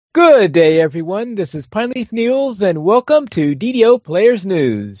Good day, everyone. This is Pineleaf News, and welcome to DDO Players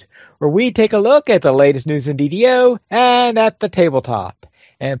News, where we take a look at the latest news in DDO and at the tabletop.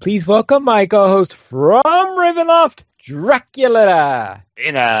 And please welcome my co-host from Ravenloft, Dracula. Hey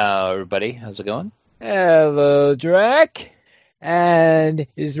now, everybody. How's it going? Hello, Drac. And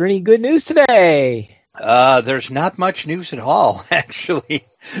is there any good news today? There's not much news at all, actually.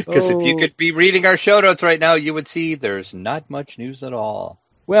 Because if you could be reading our show notes right now, you would see there's not much news at all.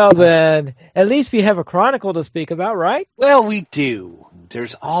 Well, then, at least we have a chronicle to speak about, right? Well, we do.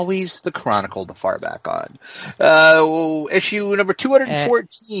 There's always the chronicle to fall back on. Issue number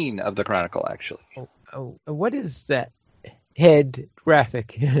 214 of the chronicle, actually. What is that head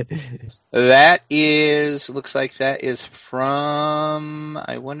graphic? That is, looks like that is from,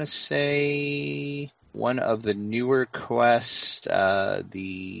 I want to say, one of the newer quests,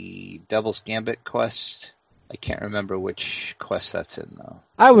 the Devil's Gambit quest. I can't remember which quest that's in, though.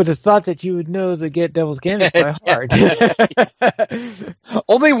 I would have thought that you would know the Get Devil's Gambit by heart.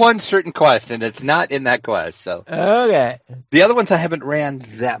 Only one certain quest, and it's not in that quest. So okay. The other ones I haven't ran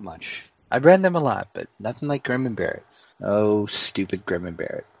that much. I've ran them a lot, but nothing like Grim and Barrett. Oh, stupid Grim and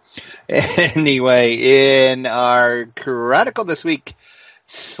Barrett. Anyway, in our chronicle this week,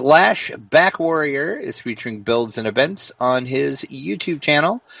 Slash Back Warrior is featuring builds and events on his YouTube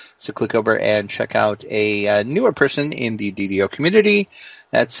channel. So click over and check out a newer person in the DDO community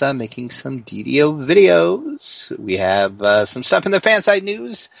that's making some DDO videos. We have some stuff in the fanside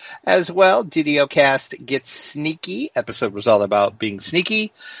news as well. DDO Cast Gets Sneaky. Episode was all about being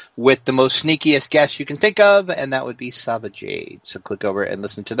sneaky with the most sneakiest guest you can think of, and that would be Sava Jade. So click over and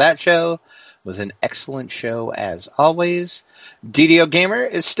listen to that show. It was an excellent show as always. DDO Gamer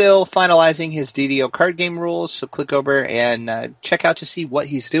is still finalizing his DDO card game rules, so click over and check out to see what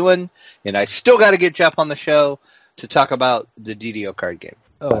he's doing. And I still got to get Jeff on the show to talk about the DDO card game.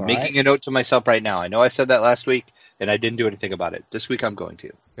 I'm making a note to myself right now. I know I said that last week, and I didn't do anything about it. This week I'm going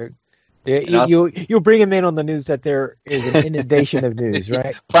to. Yeah, you'll bring him in on the news that there is an inundation of news,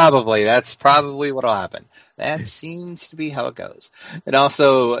 right? Probably. That's probably what will happen. That seems to be how it goes. And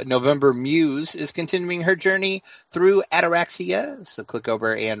also, November Muse is continuing her journey through ataraxia. So click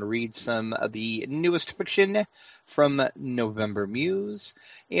over and read some of the newest fiction from November Muse.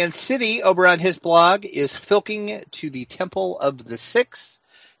 And City, over on his blog, is filking to the Temple of the Six.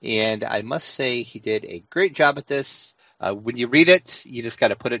 And I must say he did a great job at this. When you read it, you just got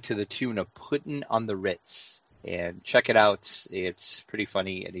to put it to the tune of Puttin' on the Ritz. And check it out. It's pretty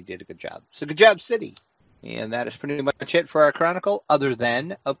funny, and he did a good job. So good job, City. And that is pretty much it for our chronicle, other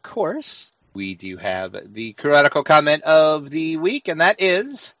than, of course, we do have the chronicle comment of the week, and that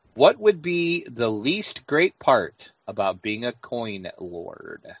is, what would be the least great part about being a coin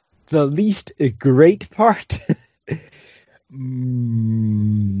lord? The least great part?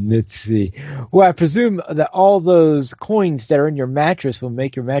 Let's see. Well, I presume that all those coins that are in your mattress will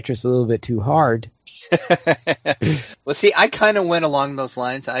make your mattress a little bit too hard. Well, see, I kind of went along those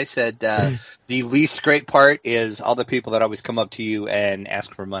lines. I said the least great part is all the people that always come up to you and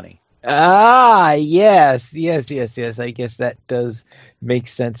ask for money. Ah, yes. I guess that does make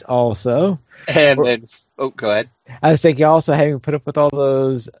sense also. And then, go ahead. I was thinking also having put up with all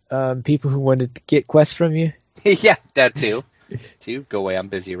those people who wanted to get quests from you. Yeah, that too. Go away, I'm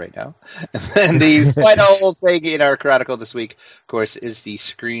busy right now. And the final thing in our chronicle this week, of course, is the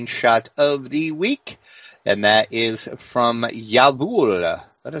screenshot of the week. And that is from Yavul.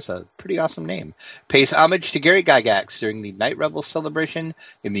 That is a pretty awesome name. Pays homage to Gary Gygax during the Night Rebel celebration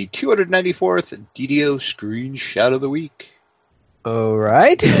in the 294th DDO screenshot of the week. All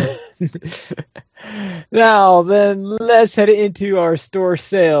right. Now, then, let's head into our store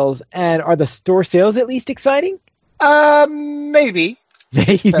sales. And are the store sales at least exciting? Maybe.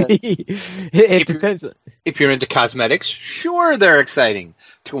 Maybe. It depends. If you're into cosmetics, sure, they're exciting.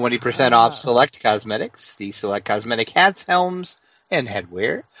 20% off select cosmetics, the select cosmetic hats, helms, and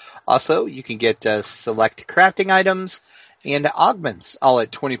headwear. Also, you can get select crafting items and augments all at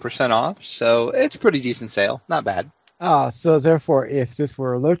 20% off. So it's a pretty decent sale. Not bad. So therefore, if this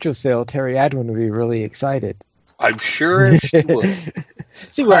were a Locho sale, Terry Adwin would be really excited. I'm sure she would.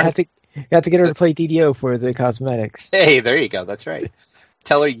 See, well, I have to get her to play DDO for the cosmetics. Hey, there you go. That's right.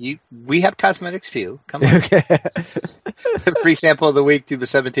 Tell her we have cosmetics too. Come on. Okay. The free sample of the week through the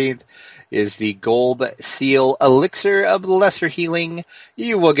 17th is the Gold Seal Elixir of Lesser Healing.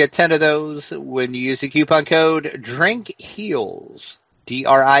 You will get 10 of those when you use the coupon code DRINKHEALS.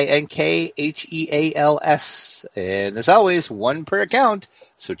 DRINKHEALS. And as always, one per account,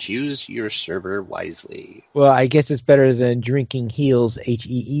 so choose your server wisely. Well, I guess it's better than drinking heels,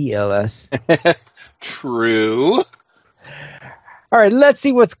 HEELS. True. All right, let's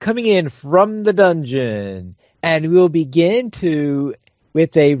see what's coming in from the dungeon. And we'll begin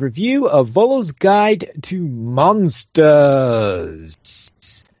with a review of Volo's Guide to Monsters.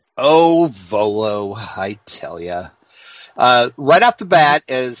 Oh, Volo, I tell ya. Right off the bat,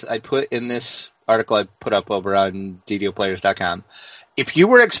 as I put in this article I put up over on DDOplayers.com, if you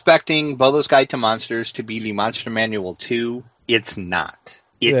were expecting Volo's Guide to Monsters to be the Monster Manual 2, it's not.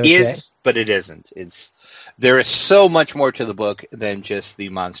 It is, but it isn't. There is so much more to the book than just the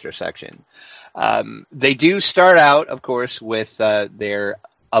monster section. They do start out, of course, with their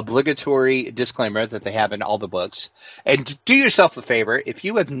obligatory disclaimer that they have in all the books. And do yourself a favor, if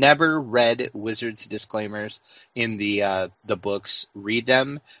you have never read Wizards' disclaimers in the books, read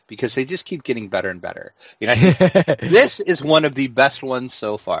them, because they just keep getting better and better. I think this is one of the best ones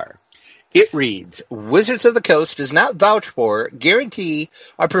so far. It reads, Wizards of the Coast does not vouch for, guarantee,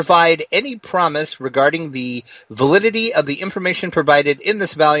 or provide any promise regarding the validity of the information provided in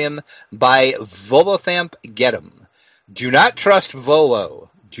this volume by Volothamp Gedum. Do not trust Volo.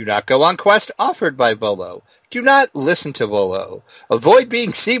 Do not go on quest offered by Volo. Do not listen to Volo. Avoid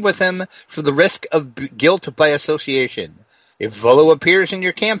being seen with him for the risk of guilt by association. If Volo appears in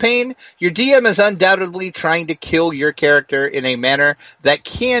your campaign, your DM is undoubtedly trying to kill your character in a manner that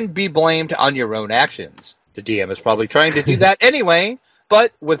can be blamed on your own actions. The DM is probably trying to do that anyway,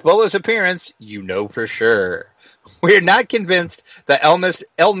 but with Volo's appearance, you know for sure. We're not convinced that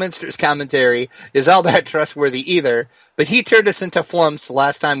Elminster's commentary is all that trustworthy either, but he turned us into flumps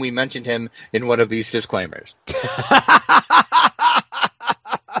last time we mentioned him in one of these disclaimers.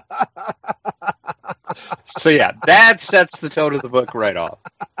 So yeah, that sets the tone of the book right off.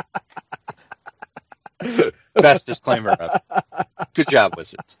 Best disclaimer ever. Good job,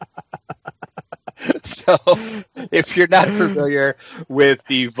 Wizards. So, if you're not familiar with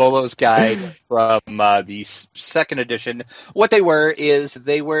the Volo's Guide from the second edition, what they were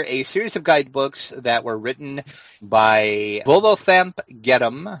a series of guidebooks that were written by Volothamp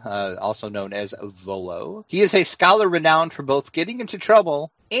Gedum, also known as Volo. He is a scholar renowned for both getting into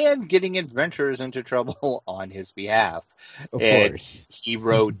trouble and getting adventurers into trouble on his behalf. Of course. He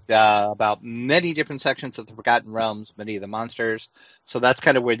wrote about many different sections of the Forgotten Realms, many of the monsters. So that's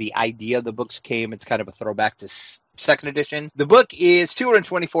kind of where the idea of the books came. It's kind of a throwback to second edition. The book is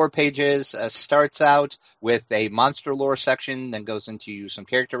 224 pages, starts out with a monster lore section, then goes into some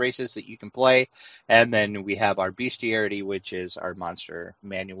character races that you can play. And then we have our bestiarity, which is our monster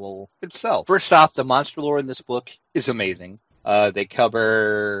manual itself. First off, the monster lore in this book is amazing. They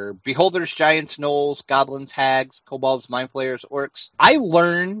cover beholders, giants, gnolls, goblins, hags, kobolds, mind flayers, orcs. I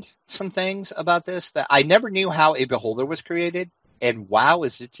learned some things about this that I never knew how a beholder was created. And wow,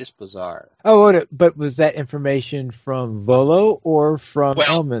 is it just bizarre. Oh, but was that information from Volo or from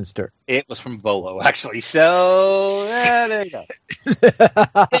Elminster? It was from Volo, actually. So, there you go.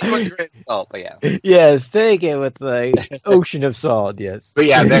 Oh, but yeah. Yes, take it with the ocean of salt, yes. But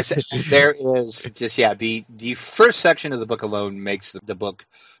yeah, there is just, the first section of the book alone makes the book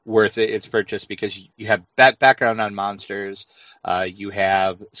worth its purchase, because you have background on monsters. You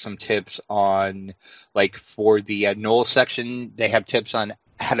have some tips on, like, for the gnoll section, they have tips on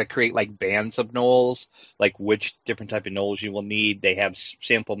how to create like bands of gnolls, like which different type of gnolls you will need. They have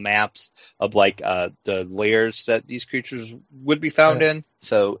sample maps of like the layers that these creatures would be found in.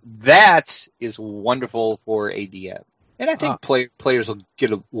 So that is wonderful for a DM. And I think players will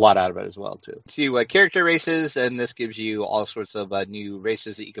get a lot out of it as well, too. See character races, and this gives you all sorts of new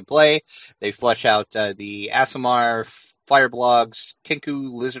races that you can play. They flesh out the Aasimar, Fireblogs,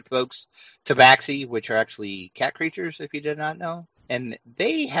 Kinku, Lizard Folks, Tabaxi, which are actually cat creatures, if you did not know. And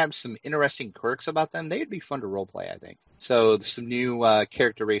they have some interesting quirks about them. They'd be fun to roleplay, I think. So some new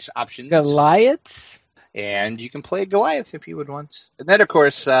character race options. Goliaths? And you can play Goliath if you would want. And then, of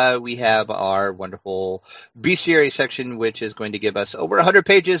course, we have our wonderful bestiary section, which is going to give us over 100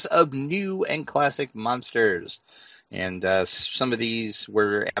 pages of new and classic monsters. And some of these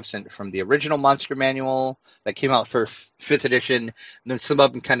were absent from the original Monster Manual that came out for 5th edition. And then some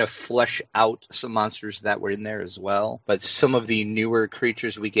of them kind of flesh out some monsters that were in there as well. But some of the newer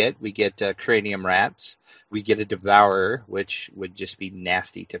creatures we get cranium rats. We get a devourer, which would just be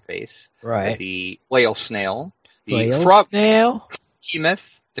nasty to face. Right. The whale snail. The frog snail.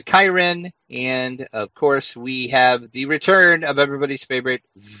 Behemoth. The Chiron. And, of course, we have the return of everybody's favorite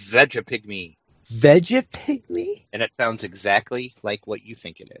Vegapygmy. Vegapygmy? And it sounds exactly like what you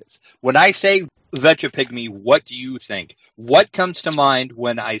think it is. When I say Vegapygmy, what do you think? What comes to mind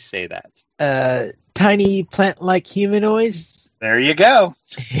when I say that? Tiny plant-like humanoids? There you go.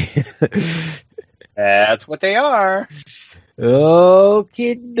 That's what they are.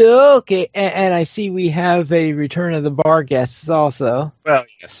 Okay, okay. And I see we have a return of the bar guests also. Well,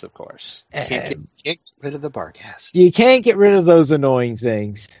 yes, of course. And Can't get rid of the Barcast. you can't get rid of those annoying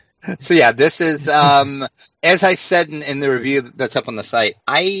things. So yeah, this is as I said in the review that's up on the site.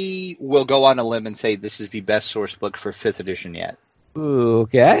 I will go on a limb and say this is the best source book for 5th edition yet. Ooh,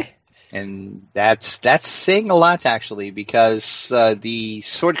 okay. And that's saying a lot, actually, because the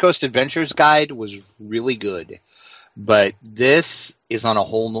Sword Coast Adventures guide was really good, but this is on a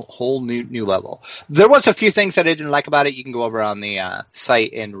whole new level. There was a few things that I didn't like about it. You can go over on the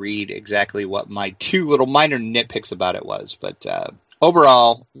site and read exactly what my 2 little minor nitpicks about it was, but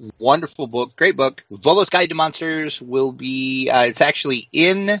overall, wonderful book, great book. Volo's Guide to Monsters will be, it's actually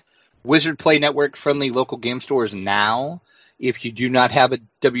in Wizard Play Network friendly local game stores now. If you do not have a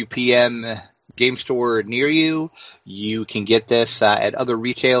WPM game store near you, you can get this at other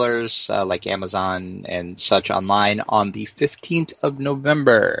retailers like Amazon and such online on the 15th of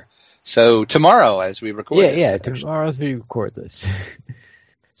November. So tomorrow as we record this. Yeah, tomorrow as we record this.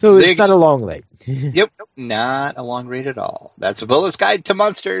 So it's not a long wait. Yep, not a long read at all. That's Volo's Guide to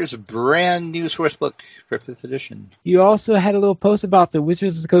Monsters, brand new source book for 5th edition. You also had a little post about the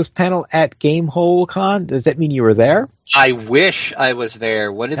Wizards of the Coast panel at Gamehole Con. Does that mean you were there? I wish I was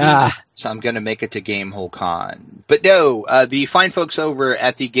there. One of these years I'm going to make it to Gamehole Con. But no, the fine folks over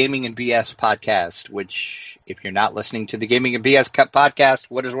at the Gaming and BS podcast, which if you're not listening to the Gaming and BS podcast,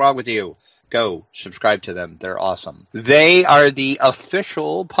 what is wrong with you? Go subscribe to them. They're awesome. They are the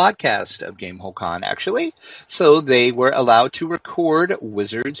official podcast of Gamehole Con, actually. So they were allowed to record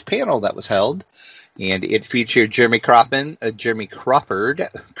Wizards panel that was held. And it featured Jeremy Crawford,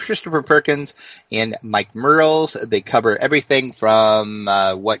 Christopher Perkins, and Mike Merles. They cover everything from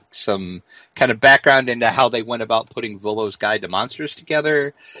some kind of background into how they went about putting Volo's Guide to Monsters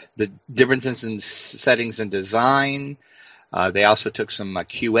together, the differences in settings and design. They also took some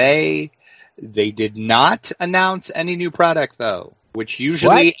QA. They did not announce any new product, though, which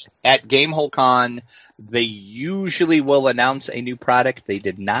usually at Gamehole Con, they usually will announce a new product. They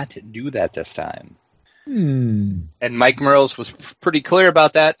did not do that this time. And Mike Merles was pretty clear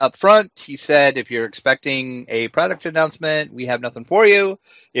about that up front. He said, if you're expecting a product announcement, we have nothing for you.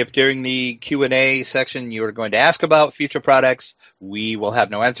 If during the Q&A section you are going to ask about future products, we will have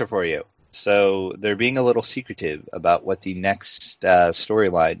no answer for you. So they're being a little secretive about what the next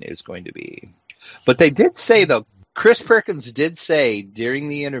storyline is going to be. But they did say, though, Chris Perkins did say during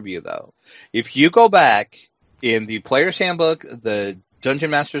the interview, though, if you go back in the Player's Handbook, the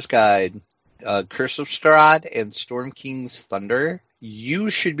Dungeon Master's Guide, Curse of Strahd, and Storm King's Thunder, you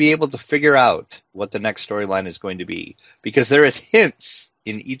should be able to figure out what the next storyline is going to be. Because there is hints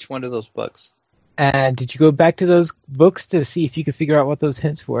in each one of those books. And did you go back to those books to see if you could figure out what those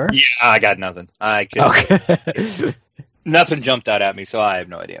hints were? Yeah, I got nothing. Nothing jumped out at me, so I have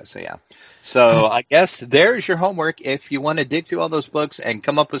no idea. So, yeah. So, I guess there's your homework if you want to dig through all those books and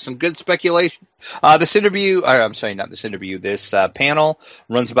come up with some good speculation. This panel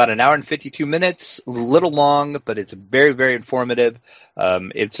runs about an hour and 52 minutes, a little long, but it's very, very informative.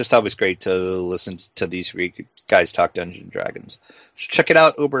 It's just always great to listen to these three guys talk Dungeons & Dragons. So check it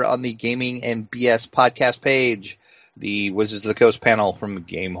out over on the Gaming and BS podcast page. The Wizards of the Coast panel from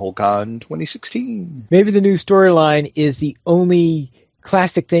Gamehole Con 2016. Maybe the new storyline is the only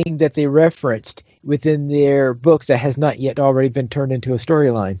classic thing that they referenced within their books that has not yet already been turned into a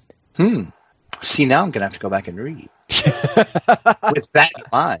storyline. See, now I'm going to have to go back and read. With that in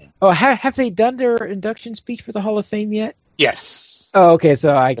mind. Oh, have they done their induction speech for the Hall of Fame yet? Yes. Oh, okay,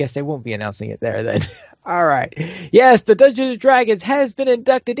 so I guess they won't be announcing it there then. All right. Yes, the Dungeons & Dragons has been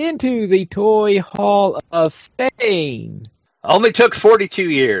inducted into the Toy Hall of Fame. Only took 42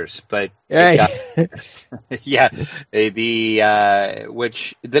 years, but right.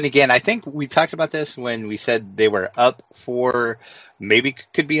 Which then again, I think we talked about this when we said they were up for maybe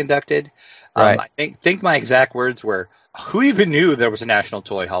could be inducted. Right. I think my exact words were, "Who even knew there was a National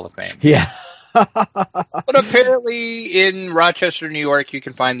Toy Hall of Fame?" Yeah. But apparently, in Rochester, New York, you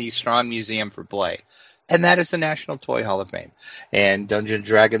can find the Strawn Museum for Play. And that is the National Toy Hall of Fame. And Dungeons &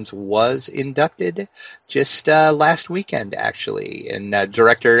 Dragons was inducted just last weekend, actually. And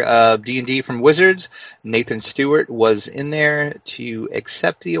director of D&D from Wizards, Nathan Stewart, was in there to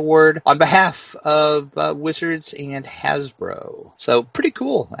accept the award on behalf of Wizards and Hasbro. So pretty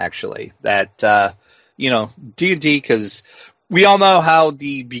cool, actually, that, D&D, because we all know how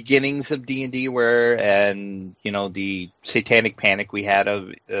the beginnings of D&D were and, the satanic panic we had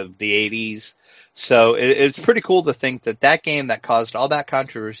of the 80s. So it's pretty cool to think that game that caused all that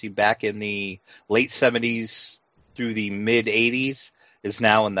controversy back in the late 70s through the mid 80s is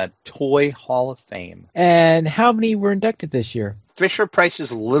now in the Toy Hall of Fame. And how many were inducted this year?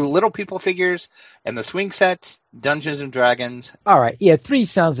 Fisher-Price's Little People figures and the swing set, Dungeons and Dragons. All right. Yeah, 3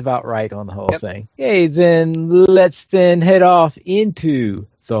 sounds about right on the whole thing. Okay, then let's head off into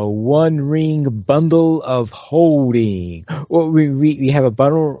the One Ring Bundle of Holding. Well, we have a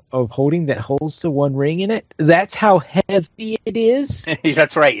bundle of holding that holds the One Ring in it. That's how heavy it is?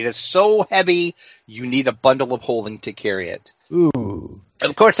 That's right. It is so heavy, you need a bundle of holding to carry it. Ooh.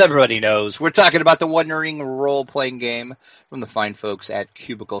 Of course, everybody knows. We're talking about the One Ring role-playing game from the fine folks at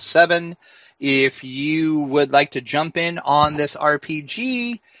Cubicle 7. If you would like to jump in on this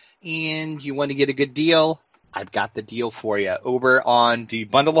RPG and you want to get a good deal, I've got the deal for you. Over on the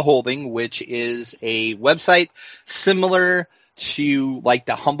Bundle of Holding, which is a website similar to like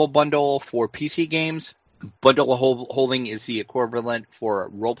the Humble Bundle for PC games. Bundle of Holding is the equivalent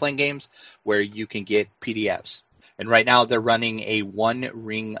for role-playing games where you can get PDFs. And right now they're running a One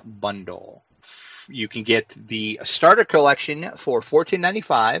Ring bundle. You can get the starter collection for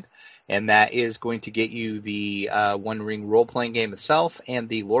 $14.95, and that is going to get you the One Ring role-playing game itself and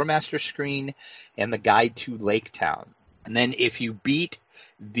the Lore Master screen and the Guide to Lake Town. And then if you beat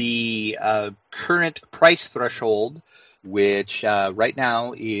the current price threshold, which right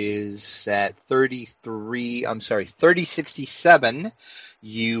now is at $30.67,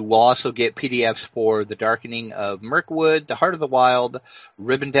 you will also get PDFs for The Darkening of Mirkwood, The Heart of the Wild,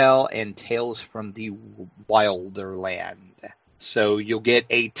 Rivendell, and Tales from the Wilderland. So you'll get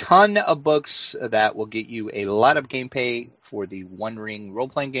a ton of books that will get you a lot of gameplay for the One Ring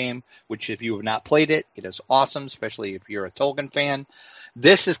role-playing game, which if you have not played it, it is awesome, especially if you're a Tolkien fan.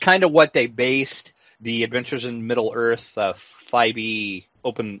 This is kind of what they based the Adventures in Middle-earth 5e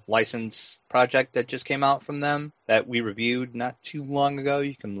open license project that just came out from them that we reviewed not too long ago.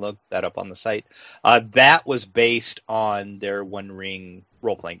 You can look that up on the site. That was based on their One Ring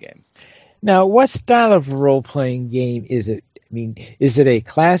role-playing game. Now, what style of role-playing game is it? I mean, is it a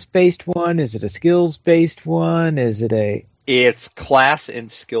class-based one? Is it a skills-based one? Is it a... It's class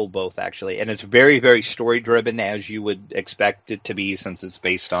and skill both, actually. And it's very, very story-driven, as you would expect it to be, since it's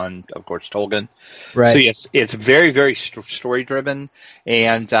based on, of course, Tolkien. Right. So, yes, it's very, very story-driven.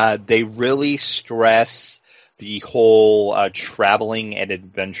 And they really stress the whole traveling and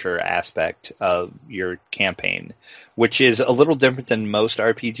adventure aspect of your campaign, which is a little different than most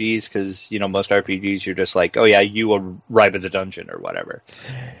RPGs, because, you know, most RPGs, you're just like, oh, yeah, you arrive at the dungeon or whatever.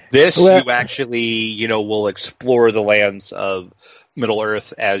 This, you actually, you know, will explore the lands of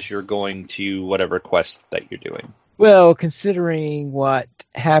Middle-earth as you're going to whatever quest that you're doing. Well, considering what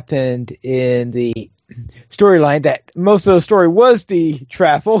happened in the storyline, that most of the story was the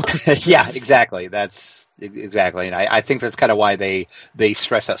travel. Yeah, exactly. Exactly, and I think that's kind of why they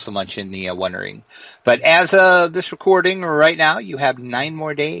stress that so much in the One Ring. But as of this recording right now, you have 9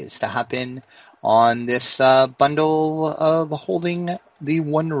 more days to hop in on this bundle of holding the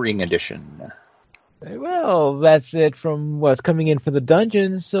One Ring edition. Well, that's it from what's coming in for the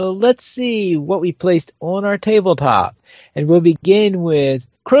dungeon. So let's see what we placed on our tabletop. And we'll begin with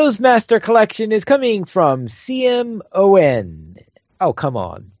Crow's Master Collection is coming from CMON. Oh, come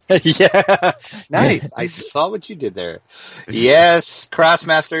on. Yeah, nice. I saw what you did there. Yes,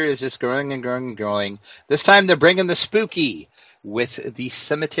 Crossmaster is just growing and growing and growing. This time they're bringing the spooky with the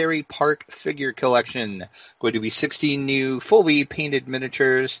Cemetery Park figure collection. Going to be 16 new fully painted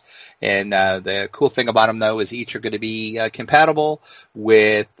miniatures. And the cool thing about them, though, is each are going to be compatible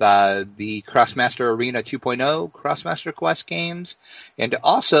with the Crossmaster Arena 2.0 Crossmaster Quest games. And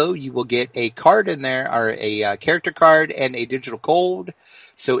also, you will get a card in there, or a character card and a digital code.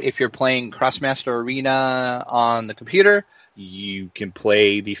 So if you're playing Crossmaster Arena on the computer, you can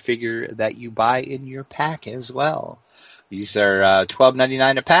play the figure that you buy in your pack as well. These are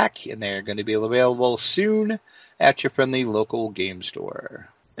 $12.99 a pack, and they're going to be available soon at your friendly local game store.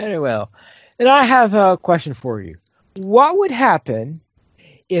 Very well. And I have a question for you. What would happen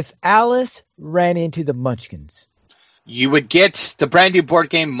if Alice ran into the Munchkins? You would get the brand new board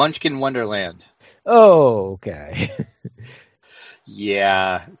game Munchkin Wonderland. Oh, okay.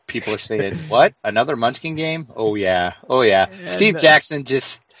 Yeah, people are saying, what? Another Munchkin game? Oh, yeah. Oh, yeah. Steve Jackson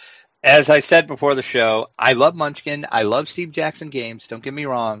just, as I said before the show, I love Munchkin. I love Steve Jackson games. Don't get me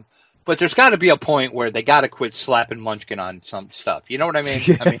wrong. But there's got to be a point where they got to quit slapping Munchkin on some stuff. You know what I mean?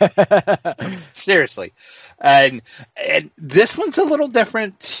 Seriously. And this one's a little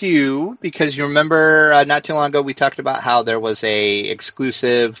different, too, because you remember not too long ago we talked about how there was a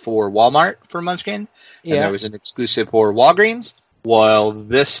exclusive for Walmart for Munchkin, and there was an exclusive for Walgreens. Well,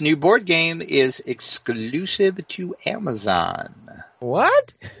 this new board game is exclusive to Amazon.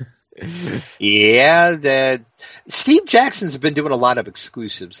 What? Yeah, Steve Jackson's been doing a lot of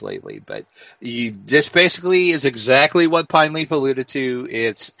exclusives lately, but this basically is exactly what Pine Leaf alluded to.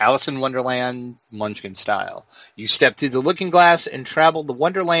 It's Alice in Wonderland Munchkin style. You step through the looking glass and travel to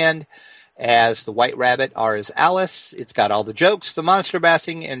Wonderland as the White Rabbit, R as Alice. It's got all the jokes, the monster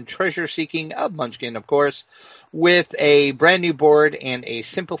bassing, and treasure seeking of Munchkin, of course, with a brand new board and a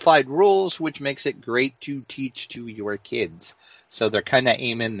simplified rules, which makes it great to teach to your kids. So they're kind of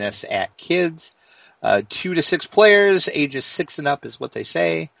aiming this at kids. 2 to 6 players, ages 6 and up is what they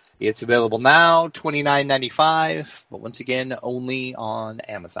say. It's available now, $29.95, but once again, only on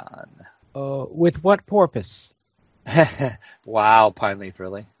Amazon. With what purpose? Wow, Pine Leaf,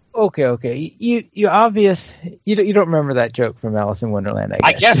 really? Okay. You obvious. You don't remember that joke from Alice in Wonderland, I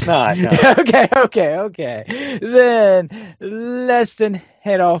I guess guess. not. No. Okay. Then let's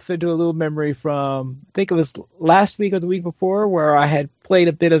head off into a little memory from, I think it was last week or the week before, where I had played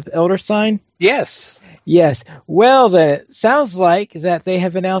a bit of Elder Sign. Yes. Well, then it sounds like that they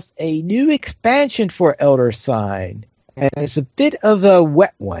have announced a new expansion for Elder Sign, and it's a bit of a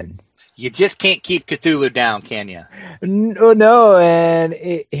wet one. You just can't keep Cthulhu down, can you? No, and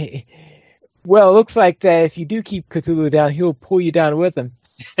it looks like that if you do keep Cthulhu down, he'll pull you down with him.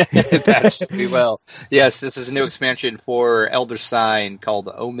 That should be well. Yes, this is a new expansion for Elder Sign called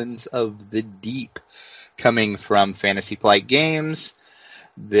Omens of the Deep, coming from Fantasy Flight Games.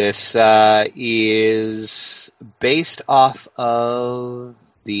 This is based off of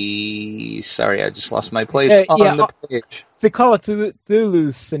the... Sorry, I just lost my place on the page. The Call of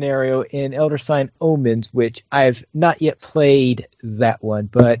Cthulhu scenario in Elder Sign Omens, which I've not yet played that one,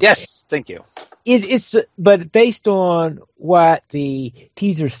 but yes, thank you. But based on what the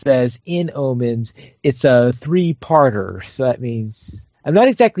teaser says in Omens, it's a 3-parter. So that means I'm not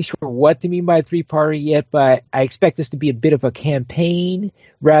exactly sure what they mean by a 3-parter yet, but I expect this to be a bit of a campaign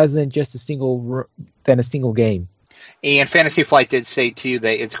rather than just a single game. And Fantasy Flight did say, too,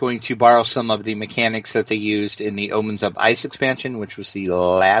 that it's going to borrow some of the mechanics that they used in the Omens of Ice expansion, which was the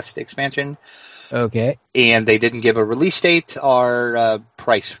last expansion. Okay. And they didn't give a release date or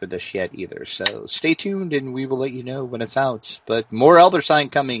price for this yet either. So stay tuned, and we will let you know when it's out. But more Elder Sign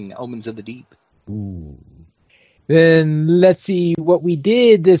coming, Omens of the Deep. Ooh. Then let's see what we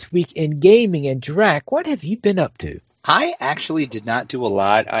did this week in gaming. And Drac, what have you been up to? I actually did not do a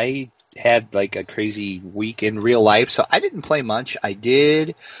lot. I had like a crazy week in real life, so I didn't play much. I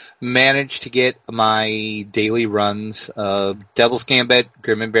did manage to get my daily runs of Devil's Gambit,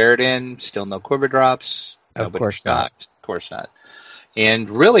 Grim and Barrett in, still no quiver drops. Of course not. Of course not. And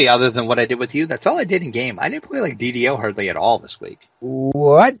really, other than what I did with you, that's all I did in game. I didn't play like DDO hardly at all this week.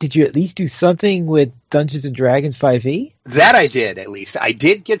 What? Did you at least do something with Dungeons & Dragons 5e? That I did, at least. I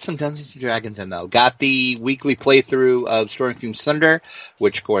did get some Dungeons & Dragons in, though. Got the weekly playthrough of Storm Fumes Thunder,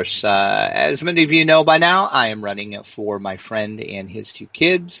 which, of course, as many of you know by now, I am running it for my friend and his 2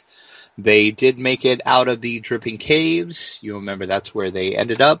 kids. They did make it out of the Dripping Caves. You remember that's where they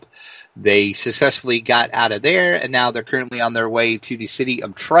ended up. They successfully got out of there, and now they're currently on their way to the city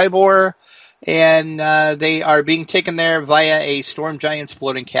of Tribor, and they are being taken there via a Storm Giant's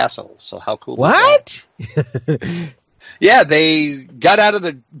floating castle. So how cool is that? Yeah, they got out of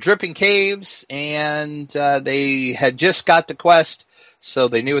the Dripping Caves, and they had just got the quest, so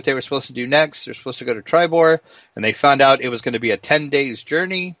they knew what they were supposed to do next. They're supposed to go to Tribor, and they found out it was going to be a 10 days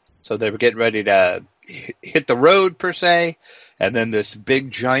journey, so they were getting ready to hit the road, per se. And then this big,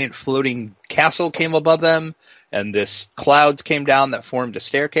 giant floating castle came above them, and this clouds came down that formed a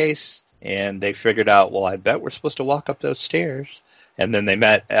staircase. And they figured out, well, I bet we're supposed to walk up those stairs. And then they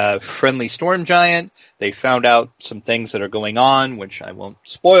met a friendly storm giant. They found out some things that are going on, which I won't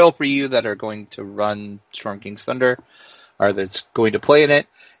spoil for you, that are going to run Storm King's Thunder, or that's going to play in it.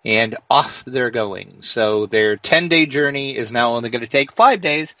 And off they're going. So their 10-day journey is now only going to take 5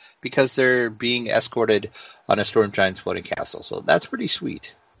 days because they're being escorted on a Storm Giant's floating castle. So that's pretty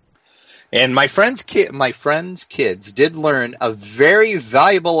sweet. And my friend's kids did learn a very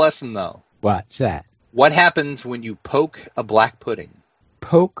valuable lesson, though. What's that? What happens when you poke a black pudding?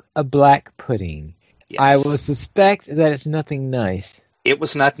 Poke a black pudding. Yes. I will suspect that it's nothing nice. It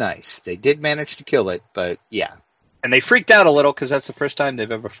was not nice. They did manage to kill it, but yeah. And they freaked out a little because that's the first time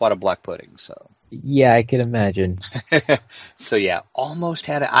they've ever fought a black pudding. So yeah, I can imagine. So yeah, almost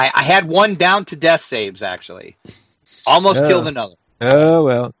had it. I had one down to death saves, actually. Almost killed another. Oh,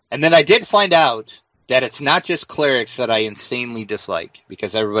 well. And then I did find out that it's not just clerics that I insanely dislike,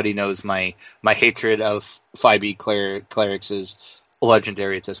 because everybody knows my hatred of 5e clerics is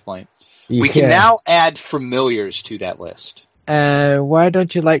legendary at this point. Yeah. We can now add familiars to that list. Why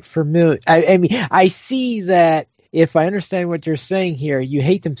don't you like familiar? I mean, I see that if I understand what you're saying here, you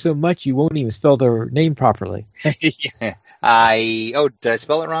hate them so much you won't even spell their name properly. Yeah. Did I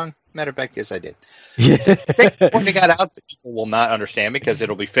spell it wrong? Matter of fact, yes, I did. Pointing that out, that people will not understand because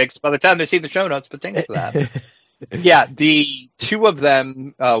it'll be fixed by the time they see the show notes, but thanks for that. Yeah, the two of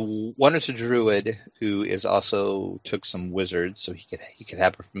them, one is a druid who is also took some wizards, so he could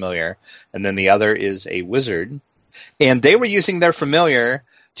have a familiar, and then the other is a wizard, and they were using their familiar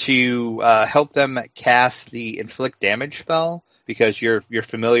to help them cast the inflict damage spell, because your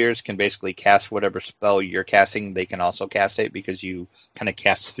familiars can basically cast whatever spell you're casting. They can also cast it because you kind of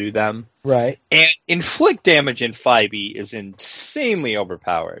cast through them. Right. And inflict damage in 5e is insanely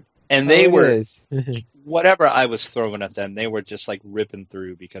overpowered. And they were, whatever I was throwing at them, they were just like ripping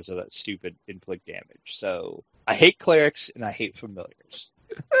through because of that stupid inflict damage. So I hate clerics and I hate familiars.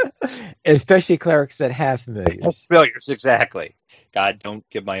 Especially clerics that have familiars. Familiars, exactly. God, don't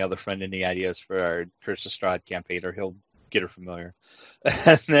give my other friend any ideas for our Curse of Strahd campaign, or he'll get her familiar.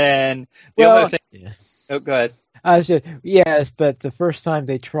 And then the other thing. Yeah. Oh, go ahead. Yes, but the first time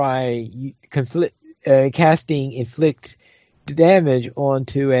they try casting inflict damage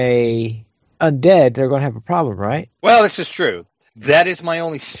onto a undead, they're going to have a problem, right? Well, this is true. That is my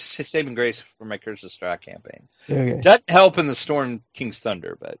only saving grace for my Curse of Strahd campaign. Okay. Doesn't help in the Storm King's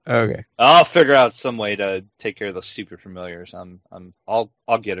Thunder, but okay, I'll figure out some way to take care of those stupid familiars.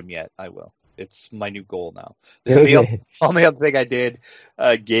 I'll get them yet. I will. It's my new goal now. The only other thing I did,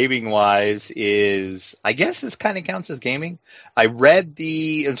 gaming-wise, is, I guess this kind of counts as gaming. I read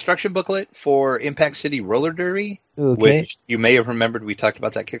the instruction booklet for Impact City Roller Derby, which you may have remembered. We talked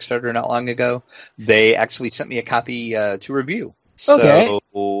about that Kickstarter not long ago. They actually sent me a copy to review. So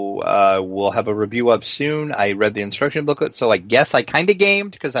we'll have a review up soon. I read the instruction booklet, so I guess I kind of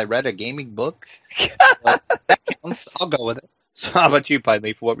gamed because I read a gaming book. That counts. I'll go with it. So how about you, Pine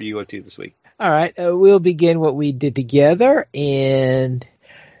Leaf? What were you up to this week? All right, we'll begin what we did together in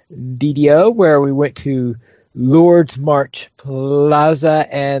DDO, where we went to Lord's March Plaza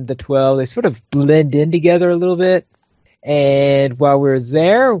and the 12. They sort of blend in together a little bit. And while we were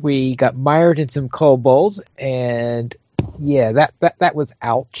there, we got mired in some kobolds, and yeah, that was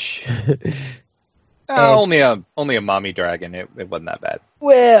ouch. Only a mommy dragon. It wasn't that bad.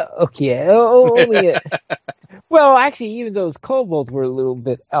 Well, okay, only. Well, actually, even those kobolds were a little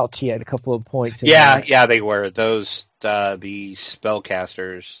bit ouchy at a couple of points. Yeah, they were. Those the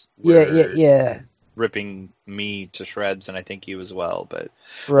spellcasters were ripping me to shreds, and I think you as well. But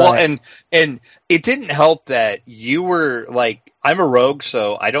well, and it didn't help that you were like, I'm a rogue,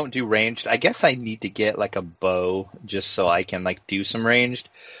 so I don't do ranged. I guess I need to get like a bow just so I can like do some ranged,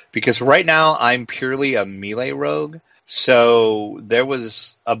 because right now I'm purely a melee rogue. So there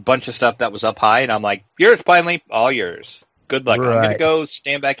was a bunch of stuff that was up high, and I'm like, yours, Pineleaf, all yours. Good luck. Right. I'm going to go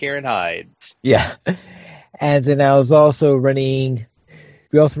stand back here and hide. Yeah. And then I was also we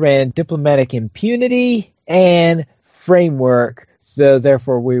also ran Diplomatic Impunity and Framework. So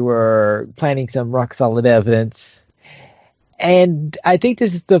therefore we were planning some rock solid evidence. And I think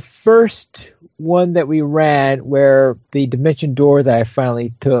this is the first one that we ran where the dimension door that I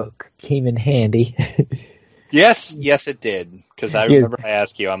finally took came in handy. Yes, it did. Because I remember I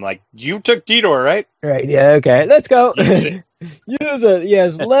asked you, I'm like, you took D-Door, right? Right, yeah, okay. Let's go. Use it.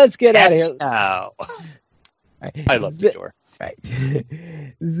 Yes, let's get out of here. Now. Right. I love D-Door. Right.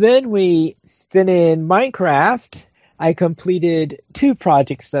 Then in Minecraft, I completed 2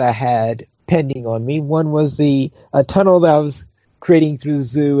 projects that I had pending on me. One was a tunnel that I was creating through the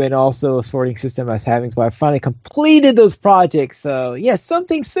zoo, and also a sorting system I was having. So I finally completed those projects. So, yes,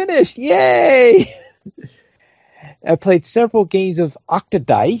 something's finished. Yay! I played several games of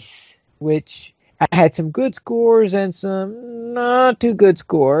Octodice, which I had some good scores and some not too good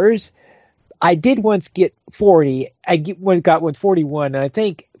scores. I did once get 40. I got 141, and I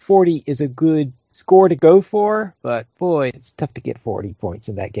think 40 is a good score to go for, but boy, it's tough to get 40 points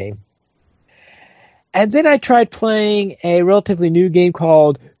in that game. And then I tried playing a relatively new game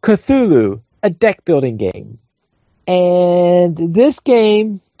called Cthulhu, a deck building game. And this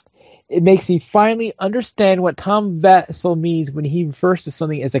game, it makes me finally understand what Tom Vessel means when he refers to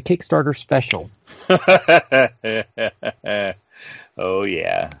something as a Kickstarter special. Oh,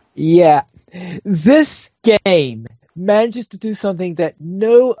 yeah. Yeah. This game manages to do something that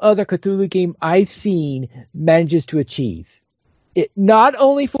no other Cthulhu game I've seen manages to achieve. It not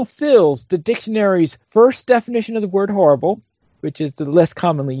only fulfills the dictionary's first definition of the word horrible, which is the less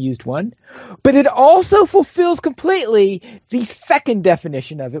commonly used one, but it also fulfills completely the second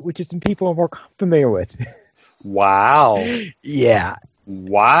definition of it, which is some people are more familiar with. Wow. Yeah.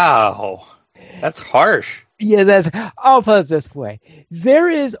 Wow. That's harsh. Yeah, I'll put it this way. There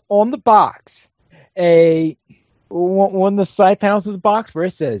is on the box a on the side panels of the box where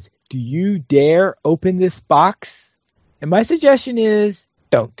it says, "Do you dare open this box?" And my suggestion is,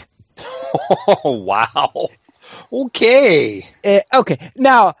 don't. Oh, wow. Okay. Okay.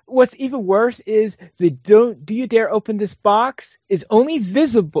 Now, what's even worse is the "Do you dare open this box" is only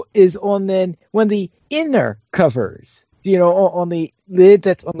visible on then when the inner covers. On the lid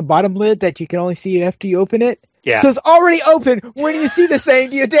that's on the bottom lid that you can only see after you open it. Yeah. So it's already open when you see the saying,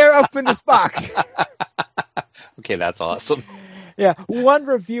 "Do you dare open this box?" Okay, that's awesome. Yeah, one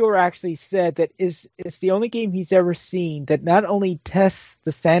reviewer actually said that it's the only game he's ever seen that not only tests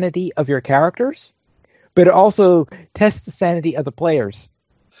the sanity of your characters, but it also tests the sanity of the players.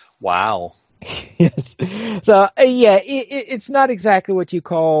 Wow. Yes. So, it's not exactly what you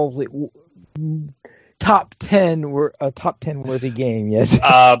call top 10 worthy game. Yes.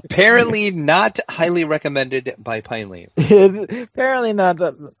 Apparently not highly recommended by Pineleaf. Apparently not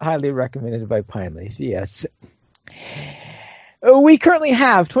highly recommended by Pineleaf. Yes. We currently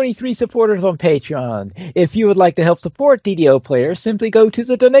have 23 supporters on Patreon. If you would like to help support DDO players, simply go to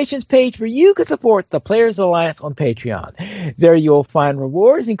the donations page where you can support the Players Alliance on Patreon. There you'll find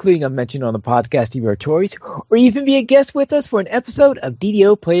rewards, including a mention on the podcast of your choice, or even be a guest with us for an episode of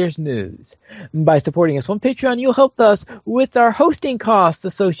DDO Players News. By supporting us on Patreon, you'll help us with our hosting costs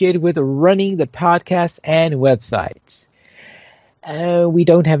associated with running the podcast and websites. We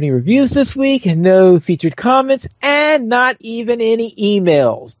don't have any reviews this week, no featured comments, and not even any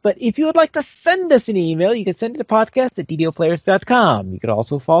emails. But if you would like to send us an email, you can send it to podcast@ddoplayers.com. You can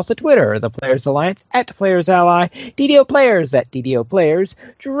also follow us at Twitter, the Players Alliance @PlayersAlly, DDO Players @DDO Players,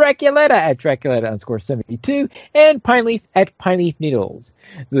 Draculetta @Draculetta_72, and Pineleaf @Pineleaf Needles.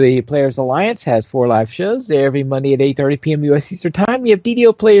 The Players Alliance has 4 live shows. Every Monday at 8:30 p.m. U.S. Eastern Time, we have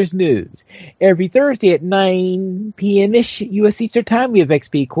DDO Players News. Every Thursday at 9 p.m.-ish U.S. Eastern Time, we have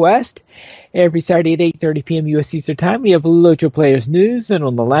XP Quest. Every Saturday at 8:30 p.m. U.S. Eastern Time, we have Locho Players News. And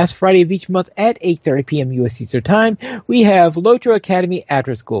on the last Friday of each month at 8:30 p.m. U.S. Eastern Time, we have Locho Academy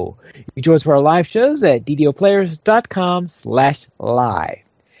After School. You can join us for our live shows at ddoplayers.com/live.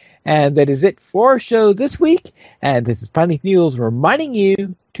 And that is it for our show this week. And this is Pineleaf News reminding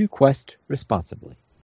you to quest responsibly.